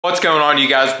What's going on, you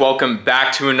guys? Welcome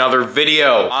back to another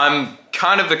video. I'm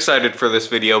kind of excited for this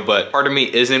video, but part of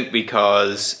me isn't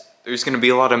because there's gonna be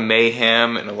a lot of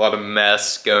mayhem and a lot of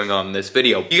mess going on in this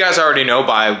video. You guys already know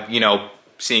by,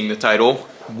 seeing the title.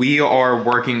 We are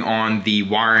working on the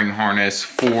wiring harness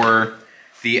for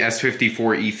the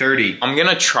S54 E30. I'm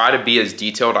gonna try to be as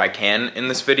detailed I can in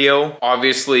this video.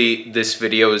 Obviously, this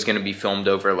video is gonna be filmed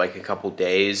over like a couple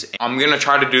days. I'm gonna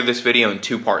try to do this video in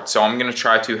two parts. So I'm gonna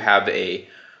try to have a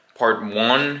part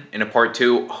one and a part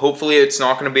two. Hopefully it's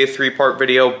not gonna be a three-part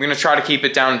video. I'm gonna try to keep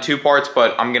it down in two parts,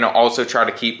 but I'm gonna also try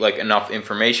to keep like enough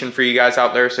information for you guys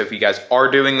out there. So if you guys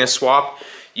are doing this swap,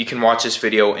 you can watch this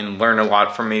video and learn a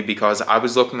lot from me, because I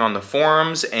was looking on the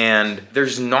forums and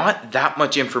there's not that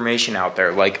much information out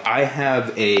there. Like, I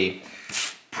have a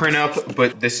print up,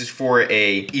 but this is for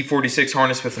a E46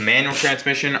 harness with a manual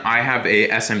transmission. I have a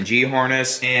SMG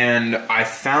harness and I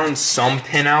found some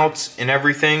pinouts and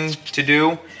everything to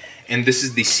do. And this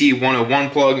is the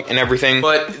C101 plug and everything,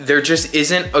 but there just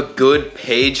isn't a good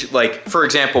page. Like, for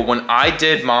example, when I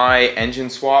did my engine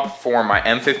swap for my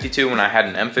M52, when I had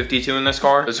an M52 in this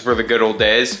car, those were the good old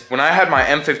days. When I had my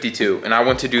M52 and I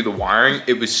went to do the wiring,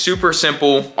 it was super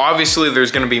simple. Obviously,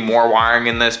 there's gonna be more wiring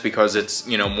in this because it's,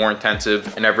 more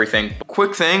intensive and everything.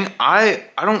 Quick thing, I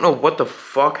don't know what the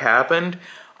fuck happened.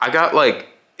 I got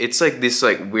it's like this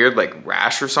weird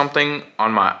rash or something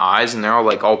on my eyes, and they're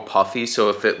all puffy.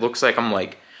 So if it looks like I'm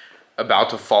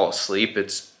about to fall asleep,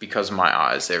 it's because of my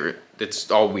eyes. It's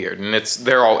all weird, and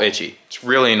they're all itchy. It's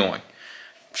really annoying.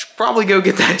 Should probably go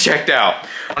get that checked out.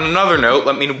 On another note,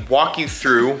 let me walk you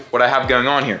through what I have going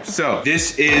on here. So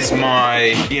this is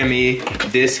my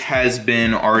DME. This has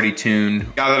been already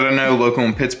tuned. Guy that I know, local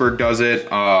in Pittsburgh, does it.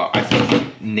 I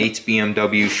think Nate's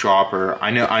BMW shop, or I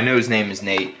know his name is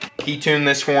Nate. He tuned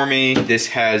this for me. This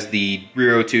has the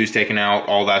rear O2s taken out,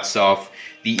 all that stuff.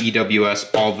 The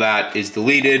EWS, all that is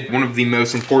deleted. One of the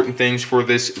most important things for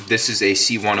this is a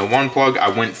C101 plug. I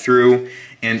went through,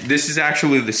 and this is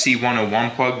actually the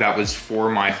C101 plug that was for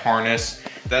my harness.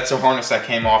 That's a harness that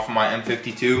came off of my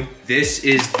M52. This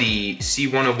is the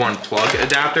C101 plug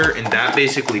adapter, and that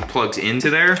basically plugs into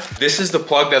there. This is the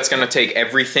plug that's gonna take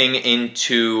everything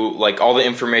into all the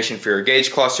information for your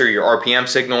gauge cluster, your RPM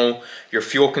signal, your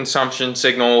fuel consumption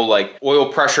signal,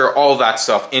 oil pressure, all that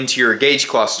stuff into your gauge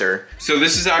cluster. So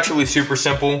this is actually super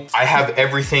simple. I have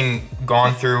everything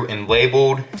gone through and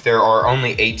labeled. There are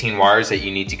only 18 wires that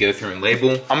you need to go through and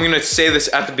label. I'm gonna say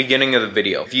this at the beginning of the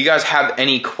video. If you guys have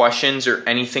any questions or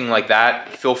anything like that,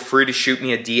 feel free to shoot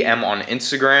me a DM on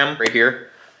Instagram right here,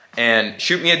 and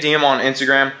shoot me a DM on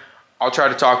Instagram. I'll try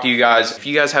to talk to you guys. If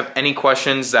you guys have any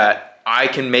questions that I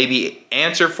can maybe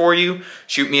answer for you,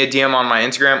 shoot me a DM on my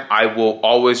Instagram. I will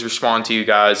always respond to you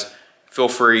guys. Feel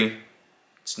free.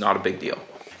 It's not a big deal.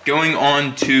 Going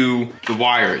on to the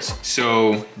wires.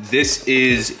 So this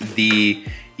is the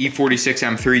E46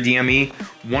 M3 DME.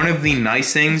 One of the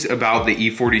nice things about the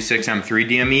E46 M3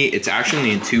 DME, it's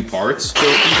actually in two parts. So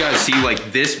if you guys see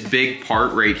this big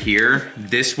part right here,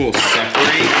 this will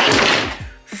separate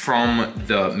from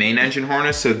the main engine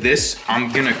harness. So this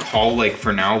I'm gonna call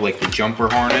for now the jumper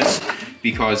harness,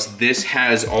 because this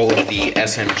has all of the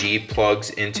SMG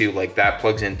plugs into that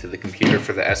plugs into the computer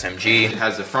for the SMG. It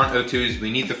has the front O2s.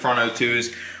 We need the front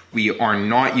O2s. We are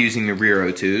not using the rear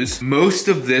O2s. Most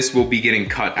of this will be getting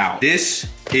cut out. This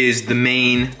is the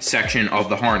main section of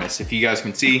the harness. If you guys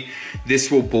can see, this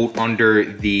will bolt under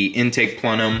the intake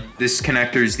plenum. This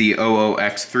connector is the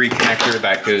OOX3 connector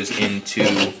that goes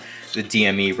into the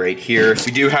DME right here.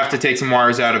 We do have to take some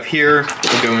wires out of here.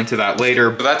 We'll go into that later.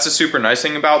 But that's the super nice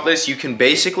thing about this. You can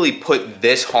basically put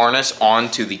this harness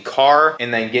onto the car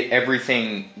and then get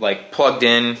everything plugged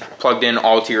in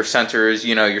all to your sensors,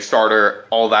 your starter,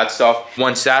 all that stuff.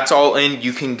 Once that's all in,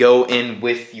 you can go in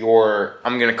with your,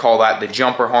 I'm gonna call that the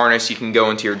jumper harness. You can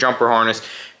go into your jumper harness,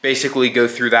 basically go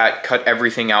through that, cut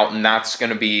everything out, and that's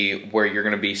gonna be where you're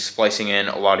gonna be splicing in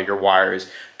a lot of your wires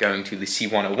going to the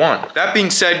C101. That being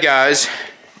said, guys,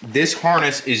 this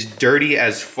harness is dirty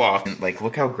as fuck.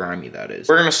 Look how grimy that is.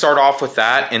 We're gonna start off with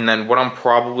that, and then what I'm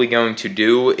probably going to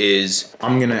do is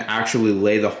I'm gonna actually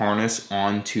lay the harness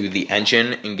onto the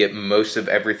engine and get most of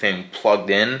everything plugged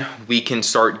in. We can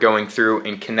start going through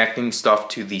and connecting stuff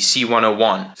to the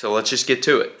C101. So let's just get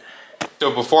to it.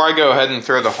 So before I go ahead and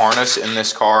throw the harness in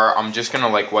this car, I'm just gonna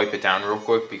wipe it down real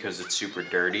quick because it's super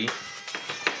dirty.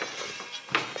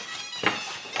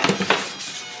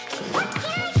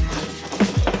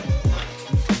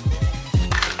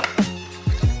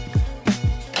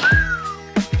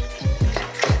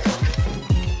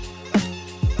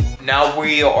 Now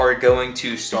we are going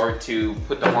to start to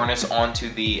put the harness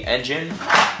onto the engine.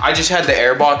 I just had the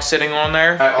air box sitting on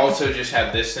there. I also just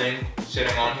had this thing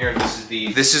sitting on here.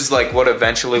 This is like what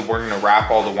eventually we're gonna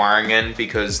wrap all the wiring in,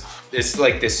 because it's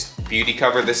like this beauty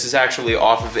cover. This is actually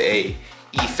off of a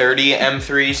E30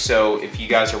 M3. So if you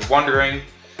guys are wondering,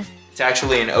 it's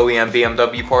actually an OEM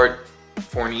BMW part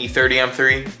for an E30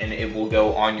 M3, and it will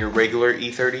go on your regular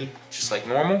E30 just like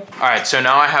normal. All right, so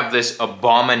now I have this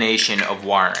abomination of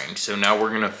wiring. So now we're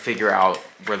gonna figure out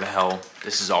where the hell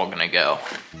this is all gonna go.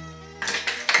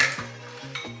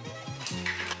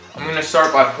 I'm gonna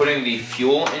start by putting the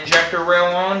fuel injector rail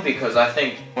on, because I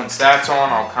think once that's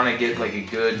on, I'll kind of get like a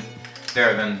good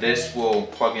there. Then this will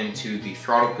plug into the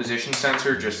throttle position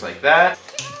sensor just like that.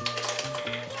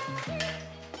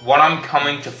 What I'm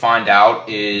coming to find out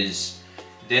is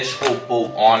this will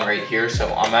bolt on right here,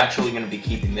 so I'm actually gonna be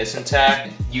keeping this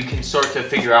intact. You can start to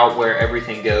figure out where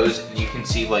everything goes, and you can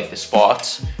see like the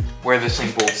spots where this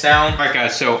thing bolts down. All right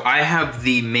guys, so I have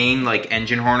the main like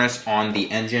engine harness on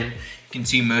the engine. You can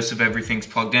see most of everything's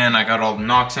plugged in. I got all the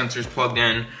knock sensors plugged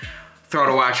in,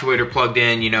 throttle actuator plugged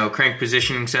in, you know, crank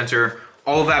positioning sensor.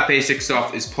 All of that basic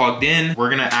stuff is plugged in. We're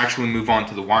gonna actually move on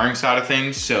to the wiring side of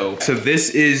things. So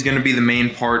this is gonna be the main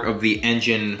part of the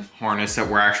engine harness that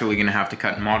we're actually gonna have to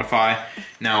cut and modify.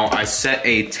 Now I set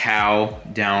a towel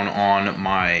down on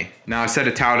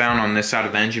this side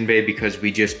of the engine bay, because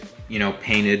we just, you know,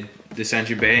 painted this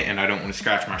engine bay and I don't wanna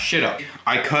scratch my shit up.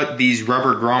 I cut these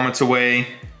rubber grommets away.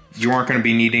 You aren't gonna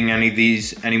be needing any of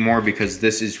these anymore, because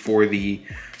this is for the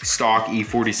stock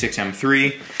E46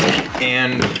 M3.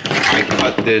 And I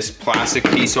cut this plastic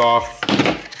piece off.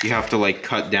 You have to like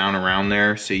cut down around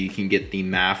there so you can get the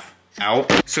MAF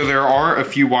out. So there are a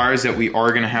few wires that we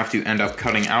are gonna have to end up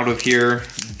cutting out of here.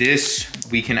 This,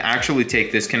 we can actually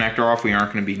take this connector off, we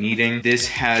aren't gonna be needing. This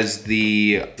has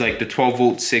the 12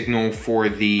 volt signal for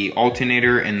the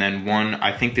alternator, and then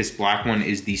I think this black one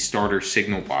is the starter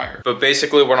signal wire. But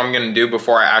basically what I'm gonna do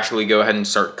before I actually go ahead and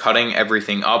start cutting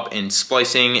everything up and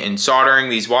splicing and soldering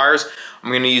these wires,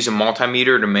 I'm gonna use a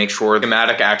multimeter to make sure the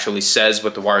schematic actually says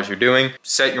what the wires are doing.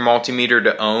 Set your multimeter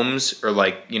to ohms, or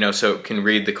like, you know, so it can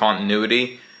read the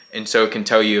continuity, and so it can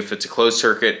tell you if it's a closed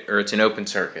circuit or it's an open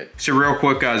circuit. So real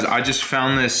quick guys, I just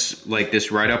found this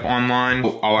write-up online.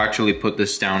 I'll actually put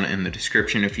this down in the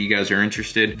description if you guys are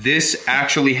interested. This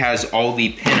actually has all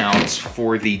the pinouts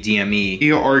for the DME.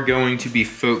 We are going to be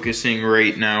focusing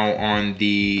right now on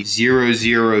the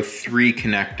 003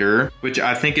 connector, which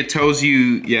I think it tells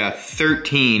you, yeah,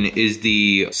 13 is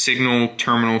the signal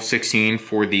terminal 16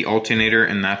 for the alternator,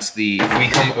 and that's if we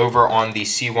come over on the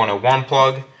C101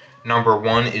 plug, number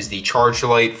 1 is the charge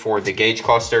light for the gauge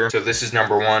cluster. So this is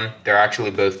number 1. They're actually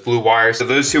both blue wires. So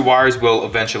those two wires will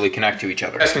eventually connect to each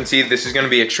other. As you can see, this is gonna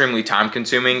be extremely time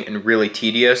consuming and really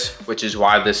tedious, which is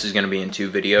why this is gonna be in 2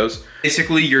 videos.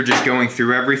 Basically, you're just going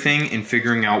through everything and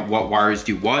figuring out what wires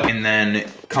do what, and then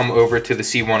come over to the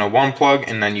C101 plug,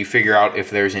 and then you figure out if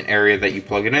there's an area that you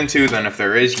plug it into. Then if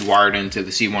there is, you wire it into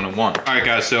the C101. All right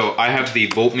guys, so I have the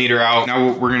voltmeter out. Now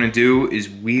what we're gonna do is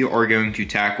we are going to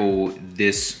tackle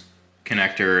this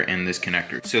connector and this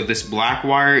connector. So this black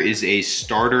wire is a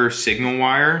starter signal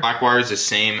wire. Black wire is the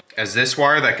same as this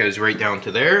wire that goes right down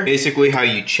to there. Basically how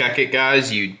you check it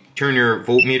guys, you turn your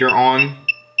voltmeter on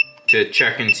to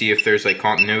check and see if there's like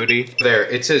continuity. There,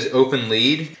 it says open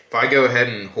lead. If I go ahead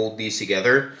and hold these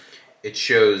together, it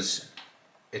shows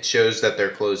that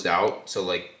they're closed out. So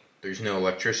like there's no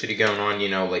electricity going on, you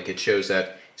know, like it shows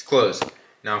that it's closed.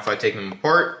 Now if I take them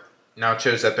apart, now it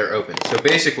shows that they're open. So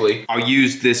basically, I'll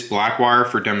use this black wire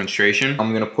for demonstration.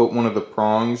 I'm gonna put one of the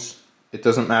prongs, it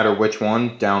doesn't matter which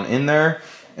one, down in there.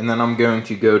 And then I'm going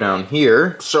to go down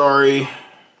here. Sorry,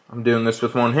 I'm doing this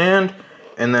with one hand.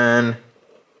 And then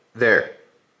there,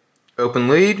 open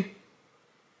lead.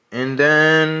 And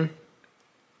then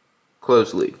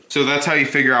closed lead. So that's how you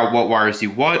figure out what wires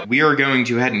do what. We are going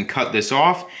to go ahead and cut this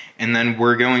off, and then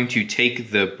we're going to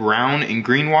take the brown and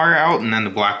green wire out and then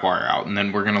the black wire out, and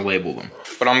then we're gonna label them.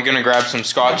 But I'm gonna grab some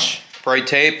Scotch-Brite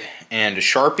tape and a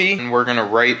Sharpie, and we're gonna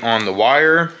write on the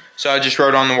wire. So I just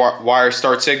wrote on the wire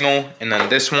start signal, and then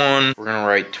this one, we're gonna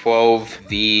write 12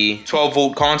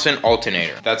 volt constant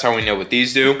alternator. That's how we know what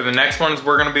these do. For the next ones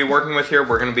we're gonna be working with here,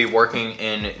 we're gonna be working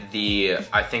in the,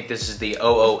 I think this is the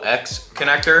OOX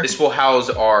connector. This will house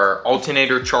our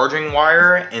alternator charging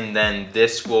wire, and then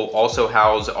this will also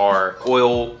house our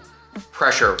oil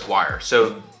pressure wire.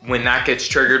 So When that gets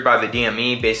triggered by the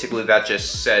DME, basically that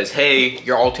just says, hey,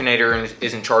 your alternator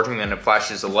isn't charging, then it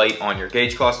flashes a light on your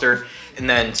gauge cluster. And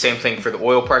then same thing for the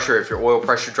oil pressure. If your oil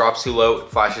pressure drops too low,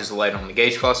 it flashes a light on the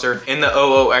gauge cluster. In the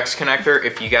OOX connector,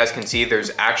 if you guys can see,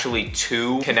 there's actually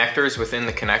 2 connectors within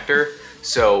the connector.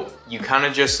 So you kind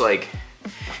of just like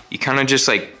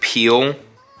peel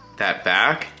that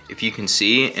back, if you can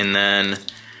see, and then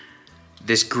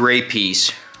this gray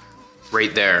piece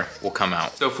right there will come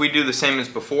out. So if we do the same as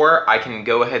before, I can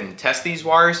go ahead and test these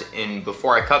wires, and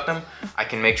before I cut them, I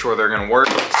can make sure they're gonna work.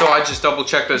 So I just double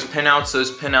check those pinouts.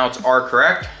 Those pinouts are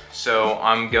correct. So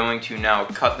I'm going to now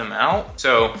cut them out.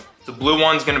 So the blue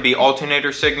one's gonna be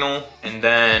alternator signal, and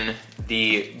then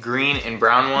the green and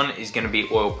brown one is gonna be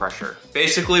oil pressure.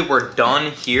 Basically, we're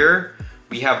done here.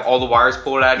 We have all the wires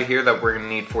pulled out of here that we're gonna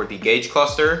need for the gauge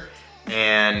cluster,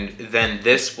 and then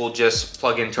this will just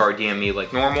plug into our DME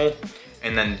like normal.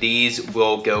 And then these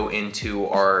will go into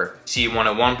our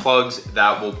C101 plugs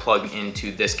that will plug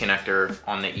into this connector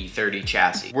on the E30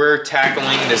 chassis. We're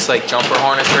tackling this like jumper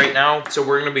harness right now. So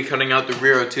we're gonna be cutting out the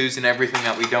rear O2s and everything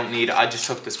that we don't need. I just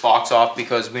took this box off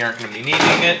because we aren't gonna be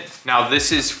needing it. Now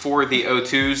this is for the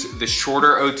O2s. The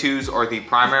shorter O2s are the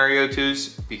primary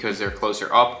O2s because they're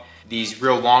closer up. These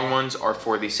real long ones are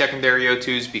for the secondary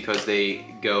O2s because they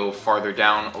go farther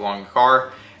down along the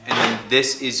car. And then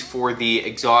this is for the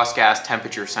exhaust gas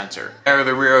temperature sensor. There are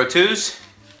the rear O2s,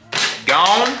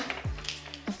 gone.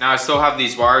 Now I still have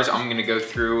these wires. I'm gonna go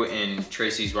through and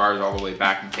trace these wires all the way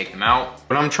back and take them out.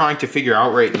 What I'm trying to figure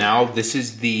out right now, this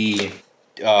is the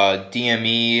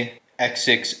DME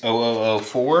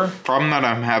X6004. Problem that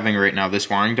I'm having right now, this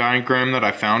wiring diagram that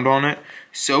I found on it,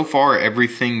 so far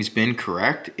everything's been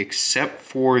correct except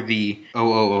for the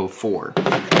 0004,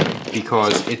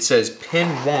 because it says pin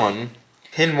 1,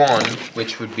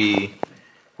 which would be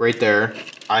right there.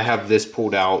 I have this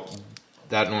pulled out.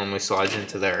 That normally slides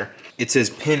into there. It says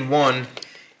pin 1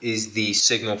 is the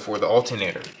signal for the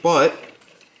alternator, but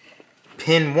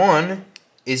pin 1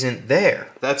 isn't there.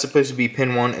 That's supposed to be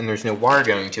pin 1 and there's no wire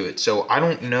going to it. So I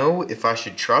don't know if I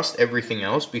should trust everything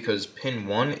else because pin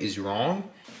 1 is wrong.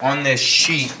 On this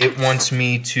sheet, it wants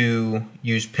me to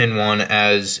use pin 1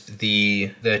 as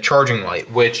the charging light,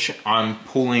 which I'm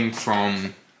pulling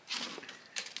from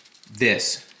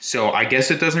this. So I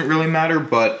guess it doesn't really matter,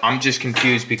 but I'm just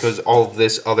confused because all of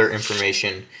this other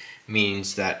information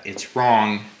means that it's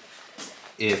wrong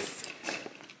if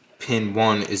pin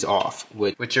 1 is off,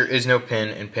 which there is no pin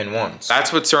in pin 1. So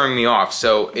that's what's throwing me off.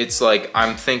 So it's like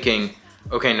I'm thinking,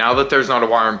 okay, now that there's not a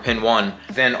wire in pin 1,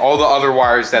 then all the other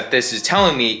wires that this is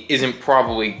telling me it's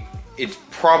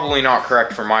probably not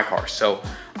correct for my car. So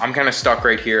I'm kind of stuck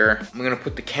right here. I'm gonna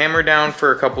put the camera down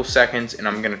for a couple seconds and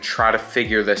I'm gonna try to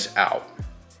figure this out.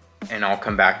 And I'll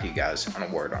come back to you guys on a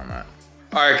word on that.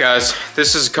 All right guys,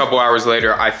 this is a couple hours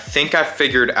later. I think I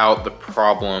figured out the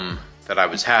problem that I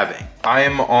was having. I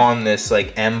am on this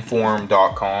like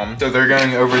mform.com. So they're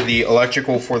going over the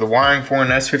electrical for the wiring for an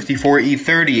S54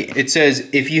 E30. It says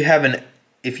if you have an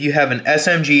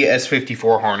SMG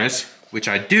S54 harness, which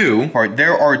I do,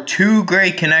 there are 2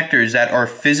 gray connectors that are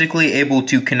physically able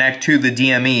to connect to the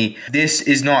DME. This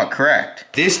is not correct.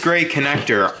 This gray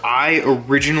connector, I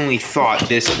originally thought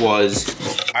this was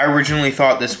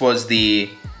the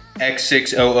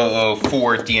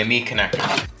X6004 DME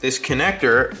connector. This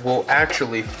connector will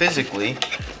actually physically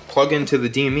plug into the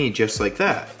DME just like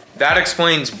that. That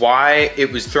explains why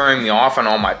it was throwing me off on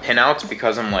all my pinouts,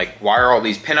 because I'm like, why are all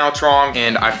these pinouts wrong?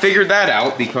 And I figured that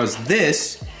out because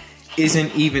this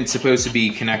isn't even supposed to be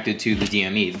connected to the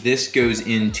DME. This goes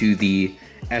into the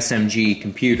SMG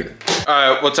computer.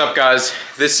 All right, what's up guys?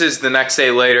 This is the next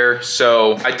day later.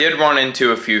 So I did run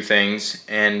into a few things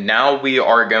and now we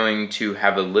are going to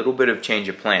have a little bit of change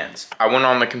of plans. I went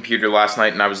on the computer last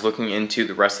night and I was looking into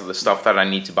the rest of the stuff that I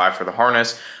need to buy for the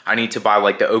harness. I need to buy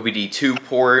like the OBD2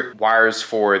 port, wires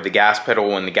for the gas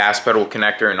pedal and the gas pedal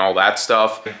connector and all that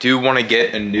stuff. I do want to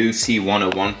get a new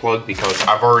C101 plug because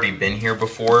I've already been here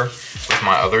before with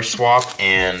my other swap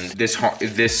and this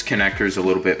connector is a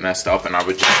little bit messed up and I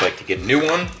would just like to get a new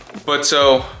one. But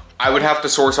so I would have to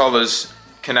source all those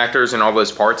connectors and all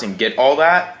those parts and get all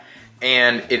that.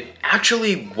 And it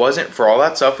actually wasn't, for all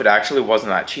that stuff, it actually wasn't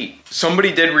that cheap.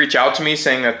 Somebody did reach out to me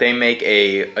saying that they make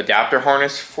a adapter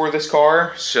harness for this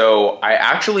car. So I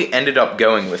actually ended up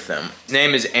going with them. His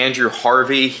name is Andrew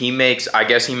Harvey. He makes, I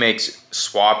guess he makes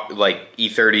swap, like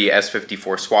E30,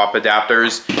 S54 swap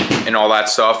adapters and all that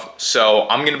stuff. So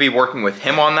I'm gonna be working with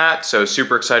him on that. So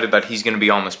super excited that he's gonna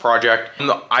be on this project.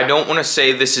 I don't wanna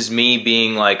say this is me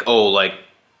being like, oh, like,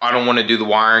 I don't want to do the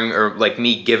wiring or like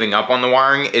me giving up on the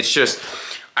wiring. It's just,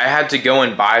 I had to go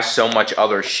and buy so much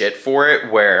other shit for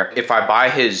it, where if I buy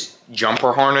his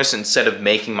jumper harness instead of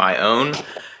making my own,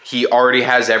 he already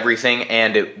has everything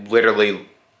and it literally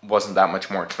wasn't that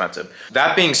much more expensive.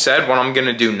 That being said, what I'm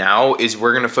gonna do now is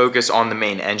we're gonna focus on the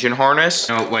main engine harness.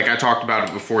 Now, like I talked about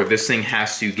it before, this thing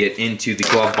has to get into the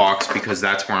glove box because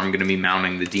that's where I'm gonna be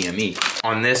mounting the DME.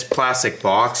 On this plastic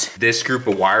box, this group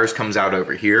of wires comes out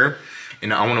over here.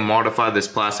 And I wanna modify this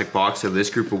plastic box so this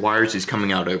group of wires is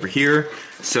coming out over here,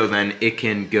 so then it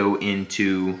can go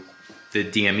into the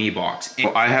DME box.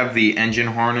 I have the engine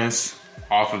harness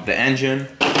off of the engine.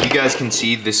 You guys can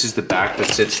see this is the back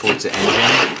that sits towards the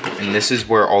engine, and this is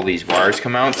where all these wires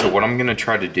come out. So what I'm gonna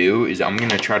try to do is I'm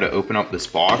gonna try to open up this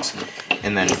box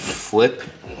and then flip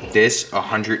this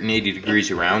 180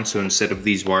 degrees around. So instead of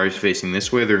these wires facing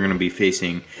this way, they're gonna be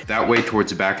facing that way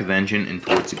towards the back of the engine and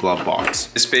towards the glove box.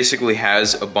 This basically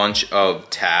has a bunch of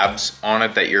tabs on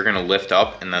it that you're gonna lift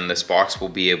up, and then this box will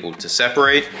be able to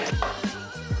separate.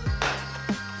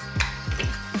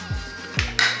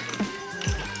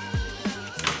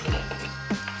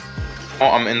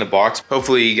 I'm in the box.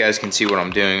 Hopefully you guys can see what I'm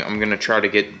doing. I'm gonna try to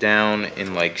get down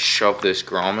and like shove this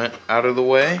grommet out of the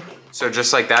way. So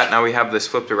just like that, now we have this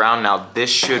flipped around. Now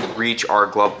this should reach our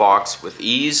glove box with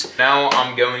ease. Now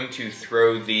I'm going to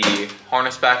throw the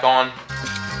harness back on.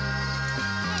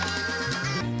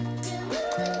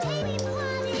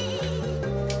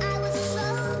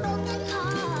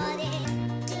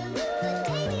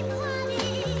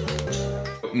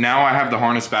 Now I have the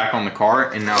harness back on the car,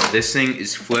 and now this thing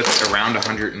is flipped around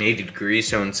 180 degrees.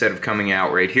 So instead of coming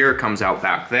out right here, it comes out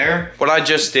back there. What I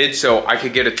just did so I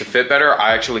could get it to fit better,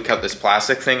 I actually cut this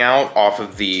plastic thing out off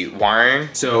of the wiring.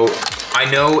 So I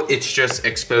know it's just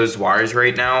exposed wires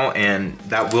right now, and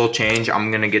that will change. I'm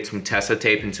gonna get some Tessa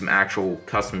tape and some actual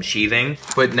custom sheathing.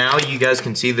 But now you guys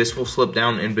can see this will slip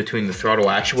down in between the throttle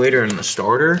actuator and the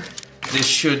starter. This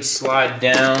should slide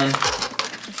down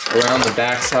around the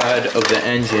backside of the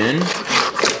engine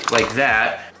like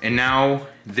that, and now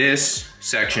this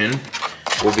section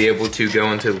will be able to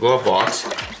go into the glove box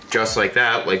just like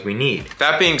that, like we need.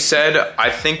 That being said, I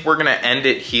think we're gonna end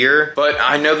it here, but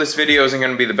I know this video isn't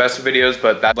gonna be the best of videos,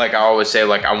 but that, like I always say,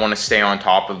 like I wanna stay on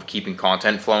top of keeping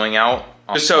content flowing out.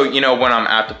 Just so you know, when I'm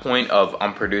at the point of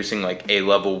I'm producing like a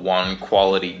level 1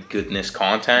 quality goodness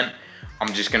content,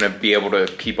 I'm just gonna be able to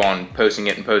keep on posting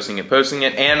it and posting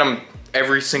it, and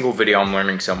every single video I'm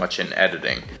learning so much in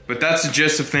editing. But that's the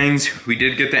gist of things. We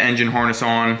did get the engine harness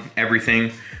on,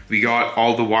 everything. We got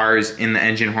all the wires in the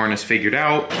engine harness figured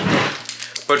out.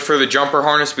 But for the jumper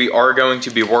harness, we are going to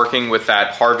be working with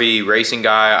that Harvey racing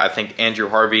guy. I think Andrew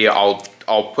Harvey, I'll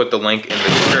put the link in the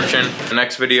description. The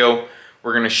next video,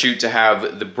 we're gonna shoot to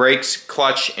have the brakes,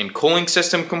 clutch, and cooling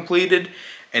system completed.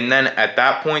 And then at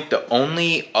that point, the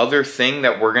only other thing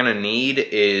that we're gonna need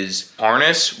is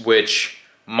harness, which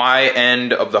my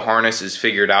end of the harness is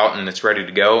figured out and it's ready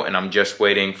to go, and I'm just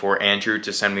waiting for Andrew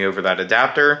to send me over that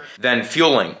adapter. Then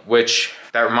fueling, which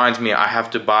that reminds me, I have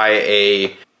to buy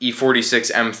a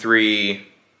E46 M3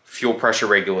 fuel pressure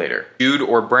regulator. Jude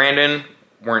or Brandon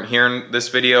weren't here in this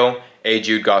video.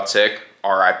 Jude got sick,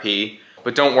 RIP.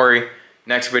 But don't worry,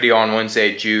 next video on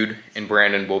Wednesday, Jude and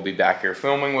Brandon will be back here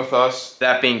filming with us.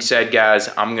 That being said, guys,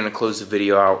 I'm gonna close the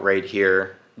video out right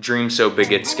here. Dream so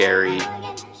big it's scary.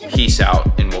 Peace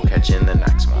out, and we'll catch you in the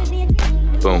next one.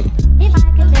 Boom.